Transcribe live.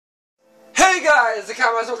the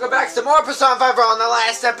comments. Welcome back to more Persona 5. On the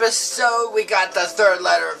last episode, we got the third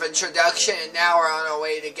letter of introduction, and now we're on our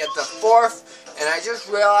way to get the fourth. And I just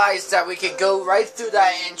realized that we could go right through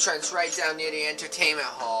that entrance, right down near the entertainment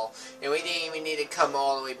hall, and we didn't even need to come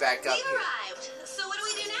all the way back up here. We arrived. So what do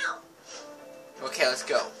we do now? Okay, let's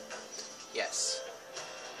go. Yes.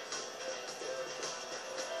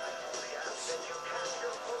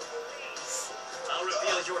 I'll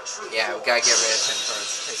reveal your truth. Yeah, we gotta get rid of him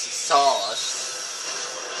first, because he saw us.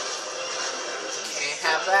 Can't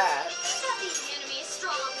have that. The enemy is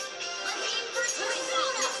strong. Let's aim for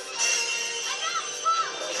Persona.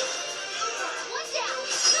 One down.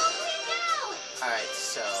 No, please, now. Alright,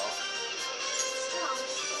 so... Strong.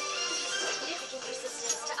 Significant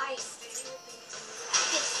resistance to ice. This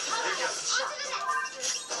shot.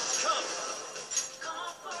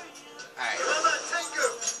 Come. Alright. Tengu,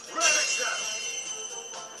 Ravage them.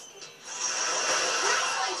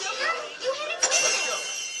 Joker, you hit it quickly.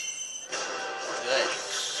 Good.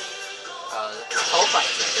 Hope I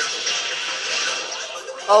did.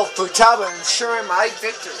 Oh, Futaba ensuring my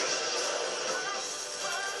victory.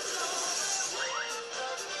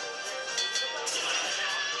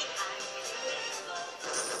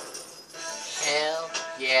 Hell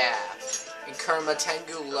yeah. And Kurama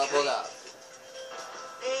Tengu leveled up.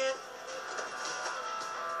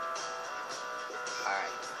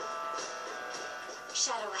 Alright.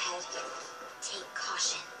 Shadow ahead. Take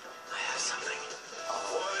caution. I have something. Oh,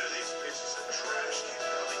 Why are these pieces of trash keep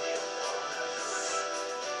coming in?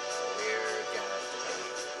 we're gonna be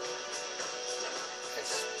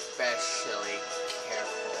especially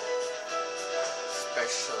careful.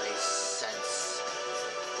 Especially since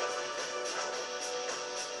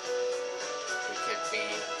we could be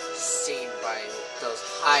seen by those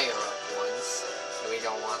higher up ones, and we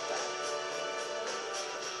don't want that.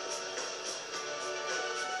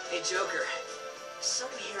 Hey Joker,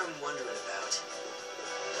 something here I'm wondering about.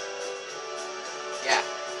 Yeah,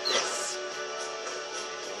 this.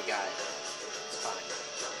 We got it. It's fine.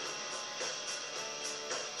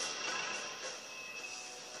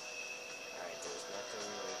 Alright, there's nothing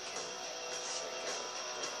we can check out.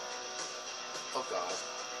 Oh god.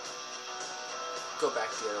 Go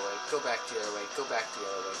back the other way, go back the other way, go back the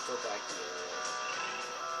other way, go back the other way.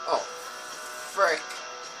 Oh, frick.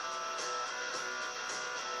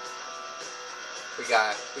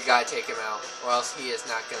 We gotta take him out, or else he is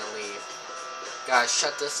not gonna leave. Gotta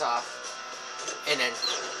shut this off, and then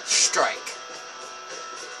strike.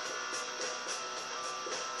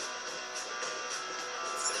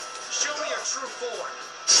 Show me your true form.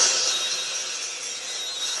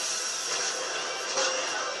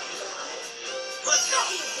 Let's go.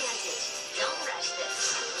 The advantage. Don't rush this.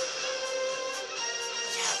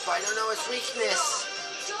 Yeah, but I don't know its weakness.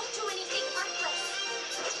 Don't do anything reckless.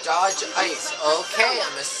 Dodge ice. Okay,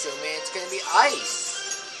 I'm assuming it's gonna be ice.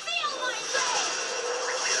 Feel my blade.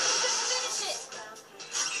 Finish it.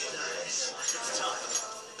 It's time.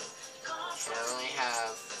 I only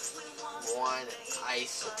have one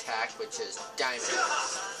ice attack, which is diamond.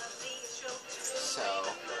 So,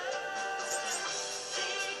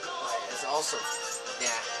 but it's also,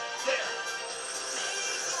 yeah.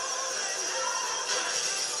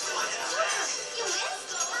 You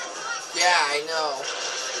missed? Yeah, I know.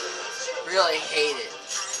 Really hate it.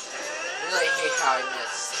 Really hate how I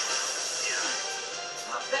missed.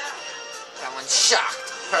 Not bad. That one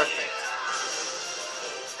shocked. Perfect.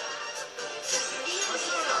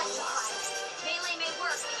 Melee may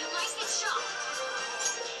work, but you might get shot.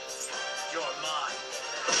 You're mine.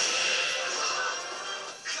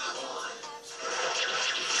 Come on.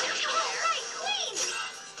 Alright, clean!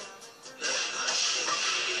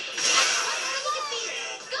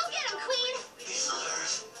 Go get him, Queen! These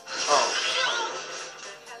others. Oh.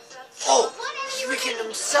 Oh, he weakened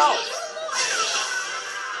himself.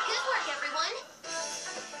 Good work, everyone.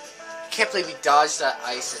 Can't believe he dodged that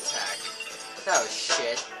ice attack. That was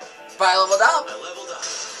shit. But I leveled up. I leveled up.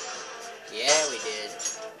 Yeah, we did.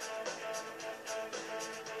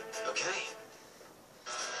 Okay.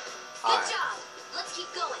 Good Alright. job. Let's keep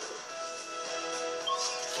going.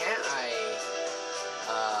 Can't I,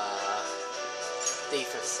 thief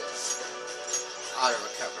assist? Auto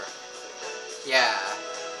recover. Yeah.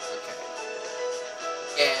 Okay.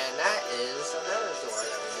 And that is another door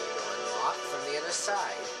that we need to unlock from the other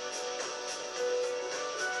side.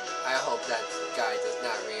 I hope that guy does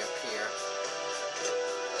not reappear.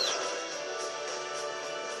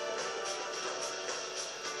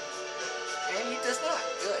 And he does not.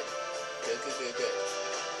 Good. Good, good, good, good.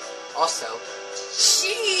 Also,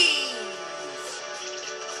 cheese!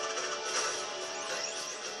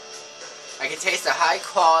 I can taste the high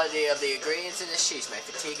quality of the ingredients in this cheese. My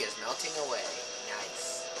fatigue is melting away.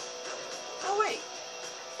 Nice. Oh wait.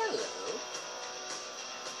 Hello.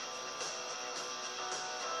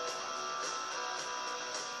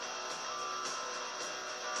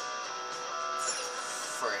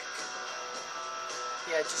 Frick.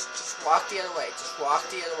 Yeah, just walk the other way. Just walk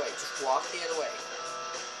the other way. Just walk the other way.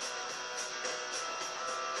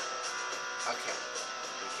 Okay.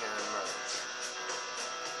 We can emerge.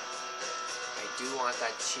 I do want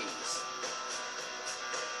that cheese.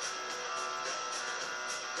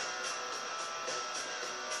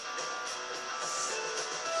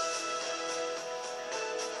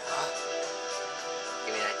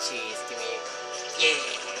 Give me that cheese. Give me...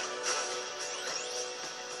 Yeah!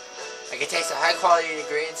 I can taste the high quality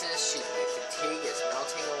ingredients in this cheese. My fatigue is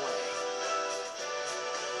melting away.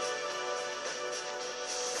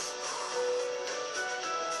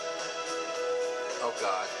 Oh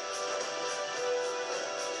god.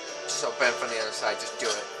 Just open from the other side. Just do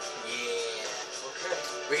it. Yeah. Okay.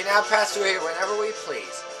 We can now pass through here whenever we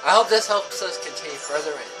please. I hope this helps us continue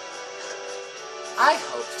further in. I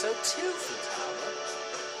hope so too, Futaba.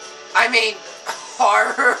 I mean,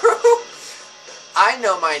 Haru. I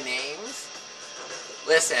know my names.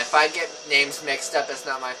 Listen, if I get names mixed up, it's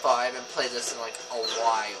not my fault. I haven't played this in like a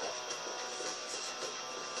while.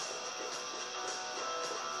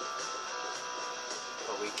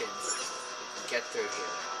 But we can get through here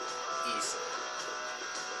now, easily.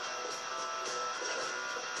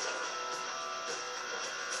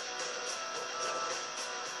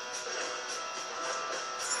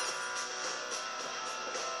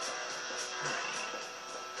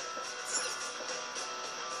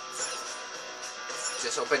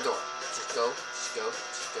 Just open door. Just go, just go,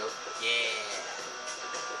 just go.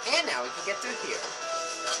 Yeah. And now we can get through here.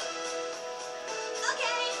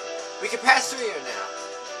 Okay. We can pass through here now.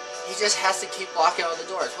 He just has to keep blocking all the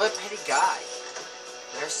doors. What a petty guy.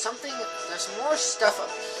 There's more stuff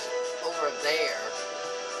over there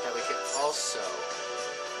that we could also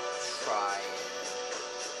try and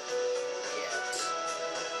get.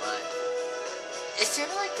 But is there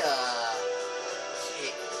like a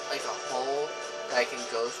hole that I can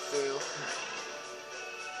go through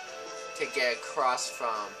to get across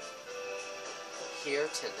from here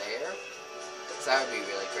to there? Because that would be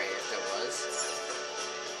really great if there was.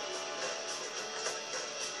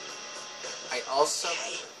 I also...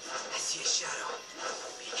 Hey, I see a shadow.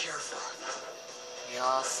 Be careful. We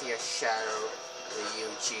all see a shadow,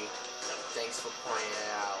 Ryuji. Thanks for pointing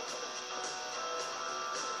it out.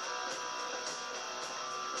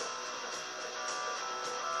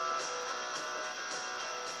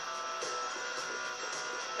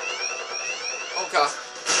 Oh god.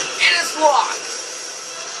 It is locked!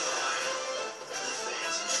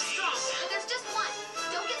 There's just one.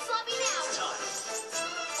 Don't get sloppy now.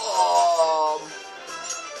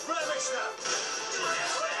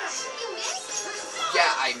 You missed?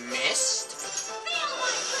 Yeah, I missed. They don't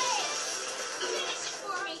want to play. Finish it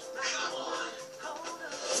for me. Come on.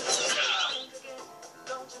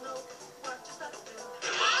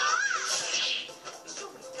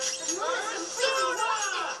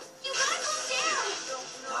 You gotta calm down.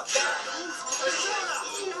 Not bad. It's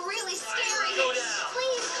really scary. Go down.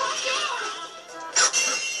 Please calm down.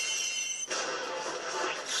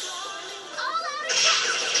 All out of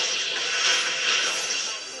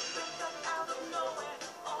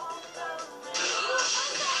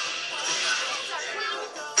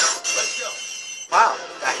Let's go. Wow,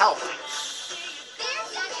 that helped. There's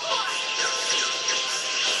that door.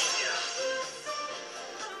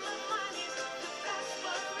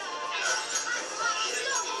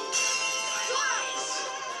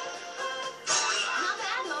 Not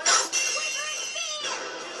bad, Mona. Quicker and speed.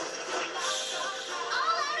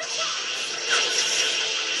 All out of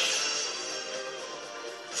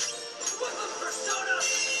Weapon persona.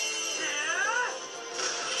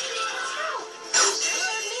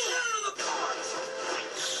 Center of the park.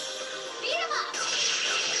 Beat him up.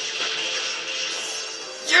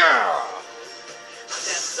 Yeah!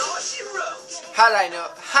 That's all she wrote. How did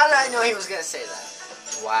I know he was gonna say that?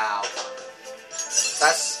 Wow.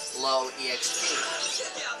 That's low EXP.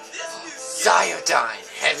 Check out this new Zyodyne,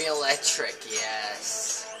 heavy electric,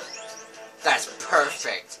 yes. That's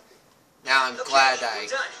perfect. Now I'm glad we're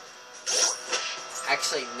done.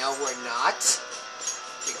 Actually, no we're not.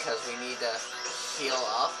 Because we need to heal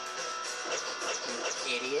up.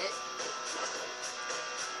 You idiot.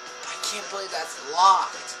 I can't believe that's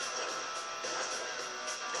locked.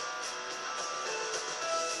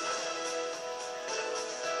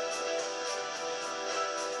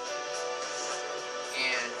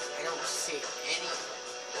 And I don't see any...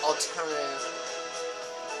 alternative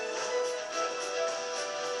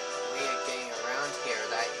way of getting around here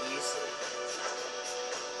that easily.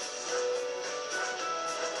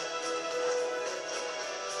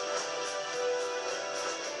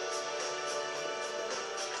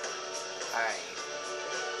 Alright.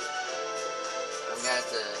 I'm gonna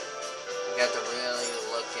have to really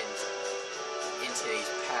look into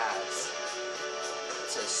these paths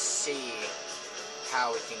to see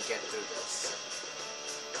how we can get through this.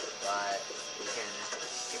 But we can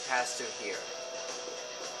get past through here.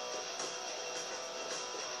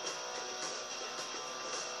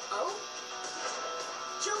 Oh?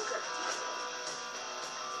 Joker.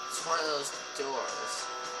 It's one of those doors.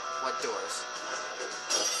 What doors?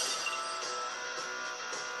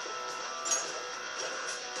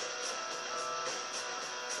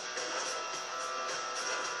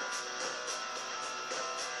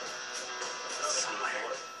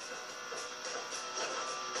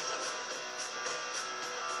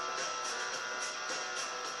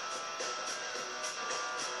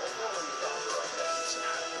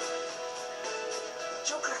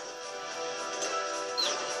 Joker.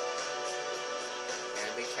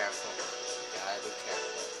 Gotta be careful. Gotta be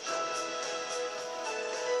careful.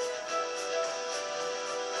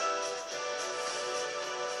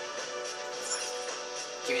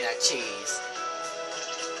 Give me that cheese.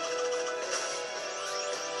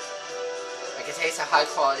 I can taste the high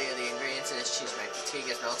quality of the ingredients in this cheese. My fatigue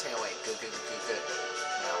is melting away. Good, good, good, good, good.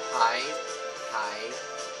 Now hide. Hide.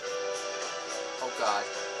 Oh god.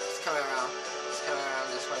 It's coming around. It's coming around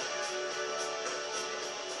this way.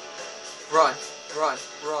 Run. Run.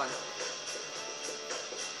 Run.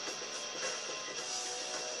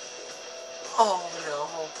 Oh no.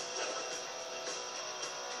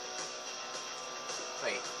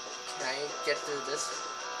 Wait. Can I get through this?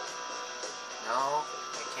 No,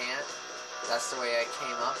 I can't. That's the way I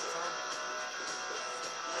came up from?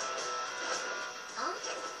 Huh?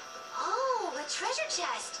 Oh, a treasure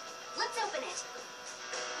chest. Let's open it.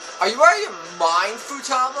 Are you out of your mind,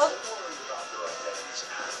 Futaba?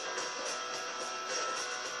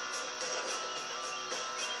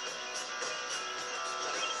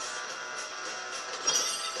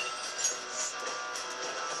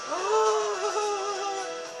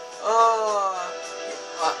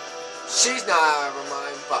 She's not out of her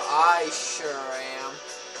mind, but I sure am.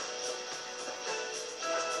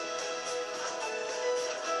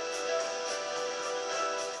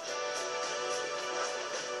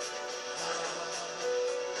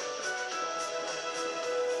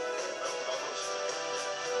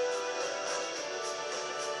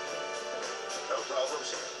 No problems.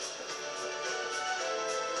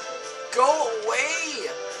 Go away!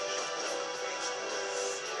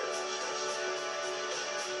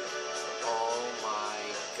 Oh my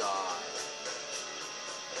god.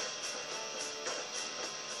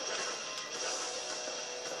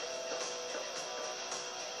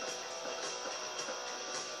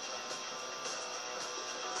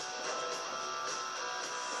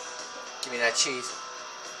 Give me that cheese.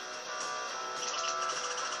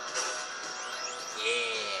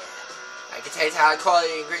 Yeah. I can taste high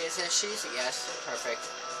quality ingredients in this cheese. Yes, perfect.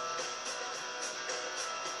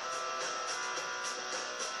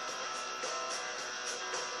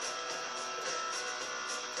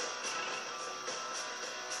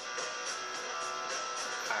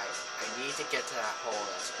 Alright, I need to get to that hole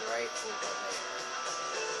that's right over there.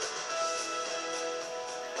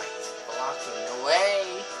 Wait, it's blocking the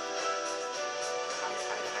way. Hide,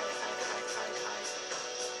 hide, hide, hide, hide, hide, hide.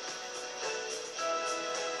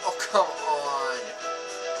 Oh, come on.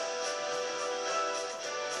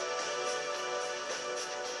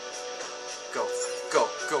 Go, go,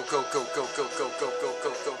 go, go, go, go, go, go, go, go,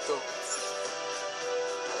 go, go, go.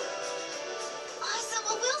 Awesome,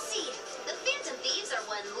 a will seed. The Phantom Thieves are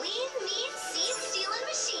one lean, mean, seed-stealing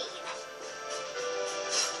machine.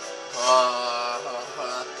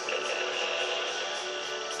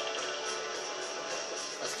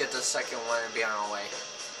 Let's get the second one and be on our way.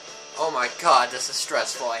 Oh my god, this is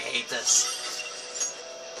stressful. I hate this.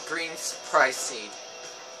 Green prize seed.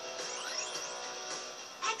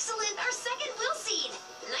 Excellent, our second will seed.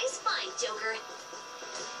 Nice find, Joker.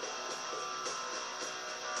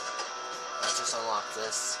 Let's just unlock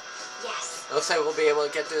this. Yes. It looks like we'll be able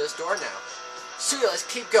to get through this door now. So let's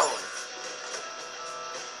keep going.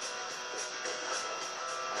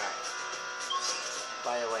 Alright.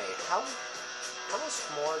 By the way, how much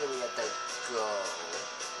more do we have to go?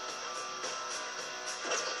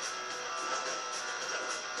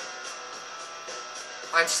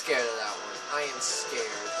 I'm scared of that one. I am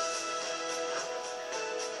scared.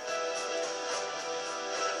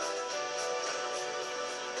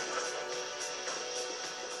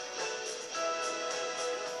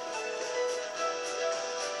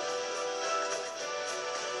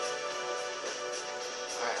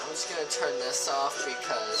 just gonna turn this off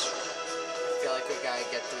because I feel like we gotta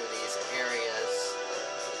get through these areas.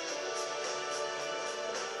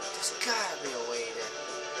 There's gotta be a way to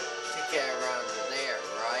get around there,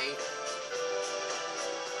 right?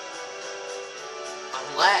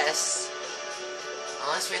 Unless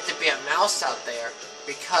we have to be a mouse out there,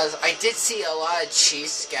 because I did see a lot of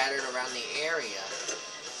cheese scattered around the area.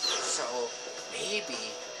 So maybe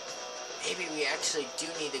we actually do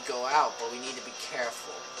need to go out, but we need to be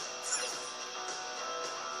careful.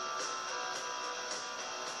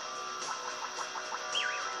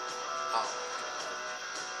 Oh.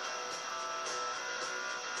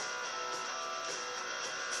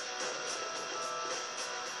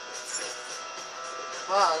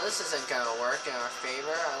 Well, this isn't gonna work in our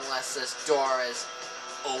favor unless this door is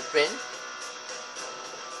open.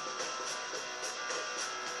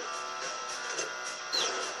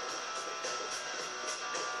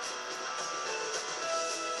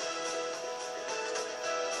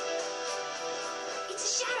 It's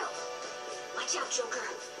a shadow. Watch out, Joker.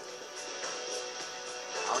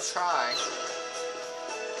 I'll try.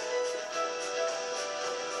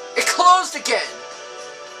 It closed again!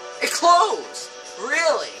 It closed!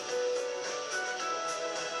 Really?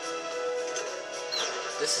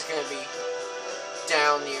 This is gonna be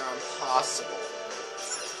down near impossible.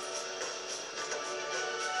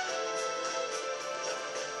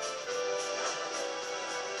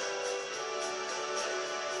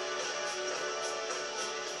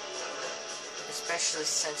 Especially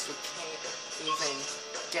since we can't even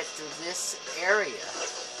get through this area.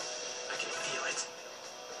 I can feel it.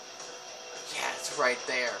 Yeah, it's right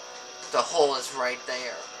there. The hole is right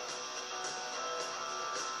there.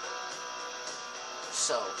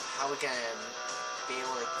 So, how are we gonna be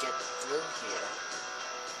able to get through here?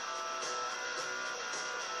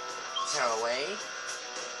 Is there a way?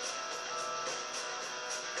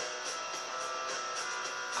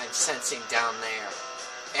 I'm sensing down there.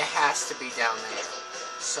 It has to be down there.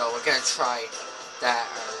 So we're gonna try that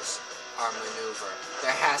as our maneuver.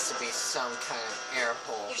 There has to be some kind of air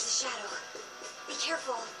hole. There's a shadow. Be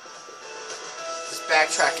careful. This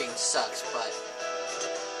backtracking sucks, but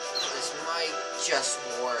this might just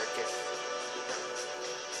work if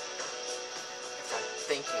I'm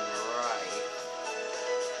thinking right.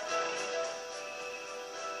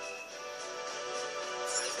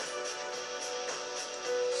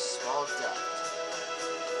 Small duct.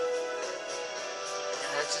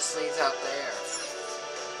 And that just leads out there.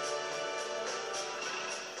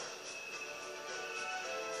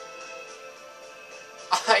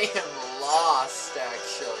 I am lost,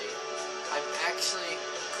 actually. I'm actually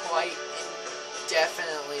quite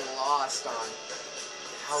indefinitely lost on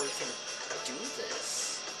how we can do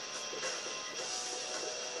this.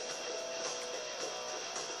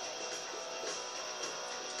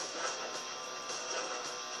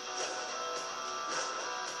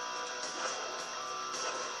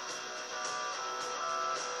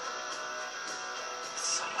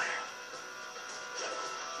 Somewhere.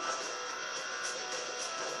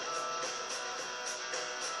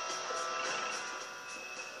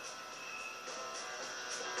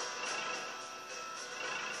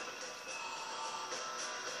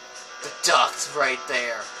 The duct's right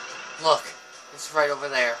there. Look, it's right over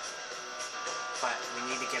there. But we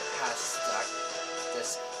need to get past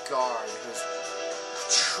this guard who's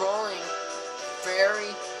patrolling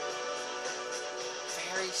very,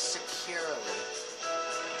 very securely.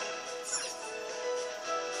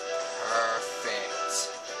 Perfect.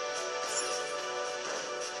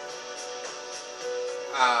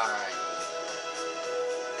 Alright.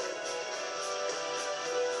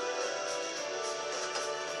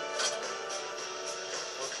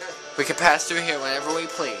 We can pass through here whenever we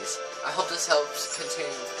please. I hope this helps continue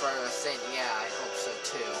further saying, yeah, I hope so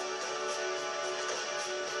too.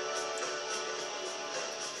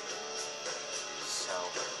 So,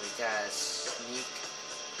 we gotta be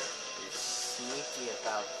sneaky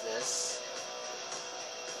about this.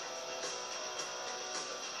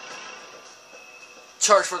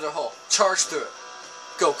 Charge for the hole. Charge through it.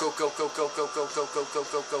 Go, go, go, go, go, go, go, go, go, go,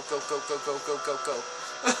 go, go, go, go, go, go, go, go, go.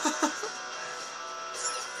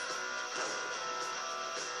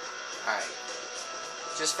 Alright.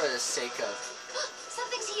 Just for the sake of...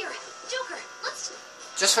 Something's here. Joker, let's...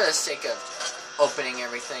 Just for the sake of opening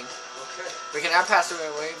everything. Okay. We can now pass through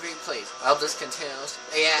it whenever you please. I hope this continues.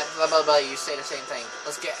 Yeah, blah blah blah, you say the same thing.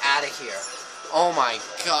 Let's get out of here. Oh my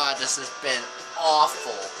god, this has been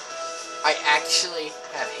awful. I actually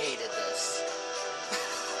have hated this.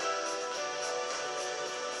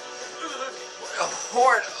 What a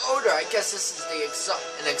horrid odor. I guess this is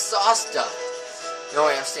an exhaust duct. No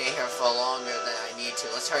way I'm staying here for longer than I need to.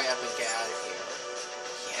 Let's hurry up and get out of here.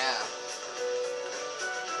 Yeah.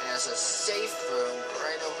 And there's a safe room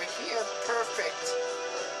right over here. Perfect.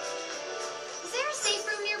 Is there a safe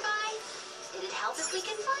room nearby? It'd help if we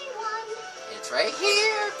can find one. It's right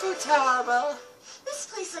here, Futaba. This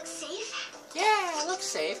place looks safe. Yeah, it looks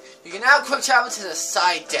safe. You can now quick travel to the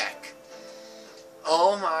side deck.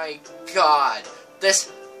 Oh my god. This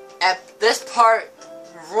part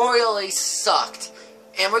royally sucked.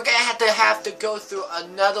 And we're gonna have to go through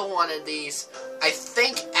another one of these, I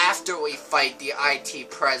think after we fight the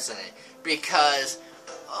IT president. Because,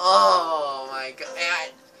 oh my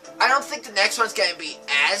god. I don't think the next one's gonna be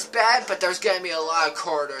as bad, but there's gonna be a lot of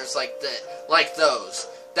corridors like those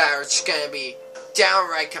that are just gonna be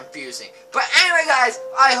downright confusing. But anyway, guys,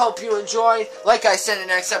 I hope you enjoyed. Like I said, in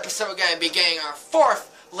the next episode, we're going to be getting our 4th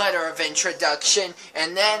letter of introduction.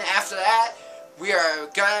 And then after that, we are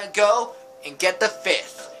going to go and get the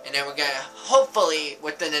 5th. And then we're going to, hopefully,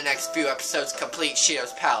 within the next few episodes, complete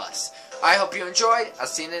Shido's Palace. I hope you enjoyed. I'll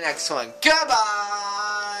see you in the next one. Goodbye!